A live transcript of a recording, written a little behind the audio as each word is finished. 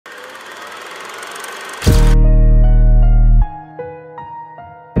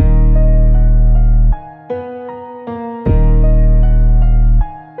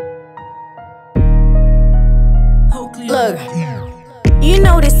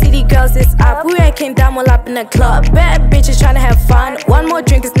city girls is up. We ain't came down all up in the club. Bad bitches tryna have fun. One more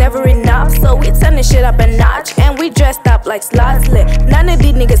drink is never enough, so we turn this shit up a notch. And we dressed up like sluts lit. None of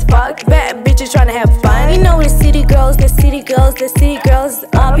these niggas fuck. Bad bitches tryna have fun. You know the city girls, the city girls, the city girls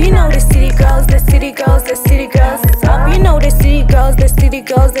up. You know the city girls, the city girls, the city girls up. You know the city girls, the city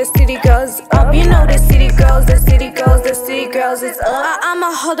girls, the city girls up. You know the city girls, the city girls, the city girls is up.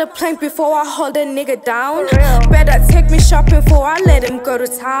 I'ma hold a plank before I hold a nigga down. Better take me shopping before I let him go to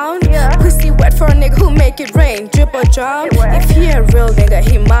town. Pussy wet for a nigga who make it rain, drip or drown. If he a real nigga,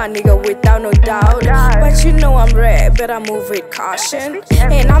 he my nigga without no doubt. But you know I'm red, better move with caution.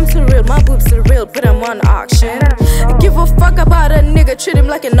 And I'm too real, my boobs too real, put them on auction. Give a fuck about a nigga, treat him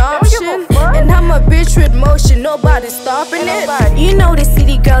like an option. And I'm a bitch with motion, nobody's stopping it. You know the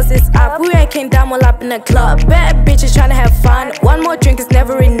city girls is up. We ain't came down all up in the club. Bad bitches tryna have fun. One more drink is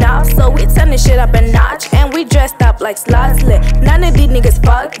never enough, so we turn this shit up a notch. And we dressed up like sluts lit. None of these niggas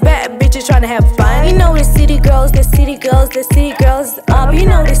fuck. Bad bitches tryna have fun. You know the city girls, the city girls, the city girls up. You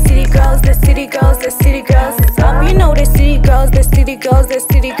know the city girls, the city girls, the city girls up. You know the city girls, the city girls, the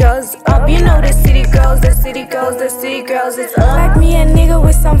city girls up. You know the city girls, the city girls, the city girls is up. Like me a nigga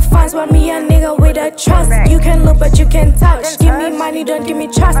with some funds, want me a nigga with a trust. You can look but you can touch. Give me money, don't give me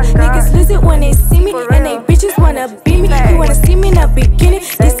trust. Niggas lose it when they see me, and they bitches wanna be me. You wanna see me in the beginning,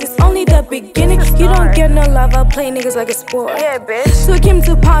 this is only the beginning. You don't get no love, I play niggas like a sport. Yeah, bitch. Took him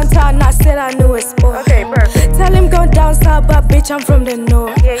to Pound Town, I said I knew a sport. Okay, perfect. Tell him go down south, but bitch I'm from the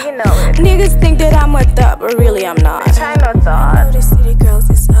north. Yeah, you know it. Niggas think that I'm a thug, but really I'm not. I know You thought. know the city girls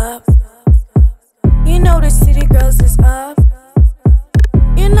is up. You know the city girls is up.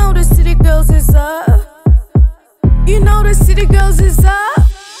 You know the city girls is up. You know the city girls is up.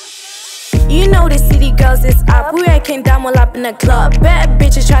 You know the city girls is up. We ain't came down all up in the club. Bad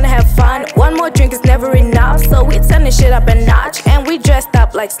bitches tryna have fun. One more drink is never enough, so we turn this shit up a notch. And we dressed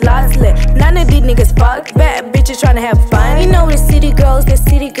up like sluts lit. None of these niggas fuck. Bad bitches tryna have fun. You know the city girls, the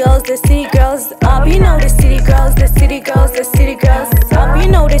city girls, the city girls up. You know the city girls, the city girls, the city girls up. You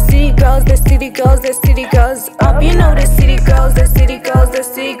know the city girls, the city girls, the city girls up. You know the city girls, the city girls, the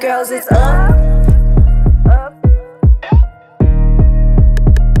city girls is up.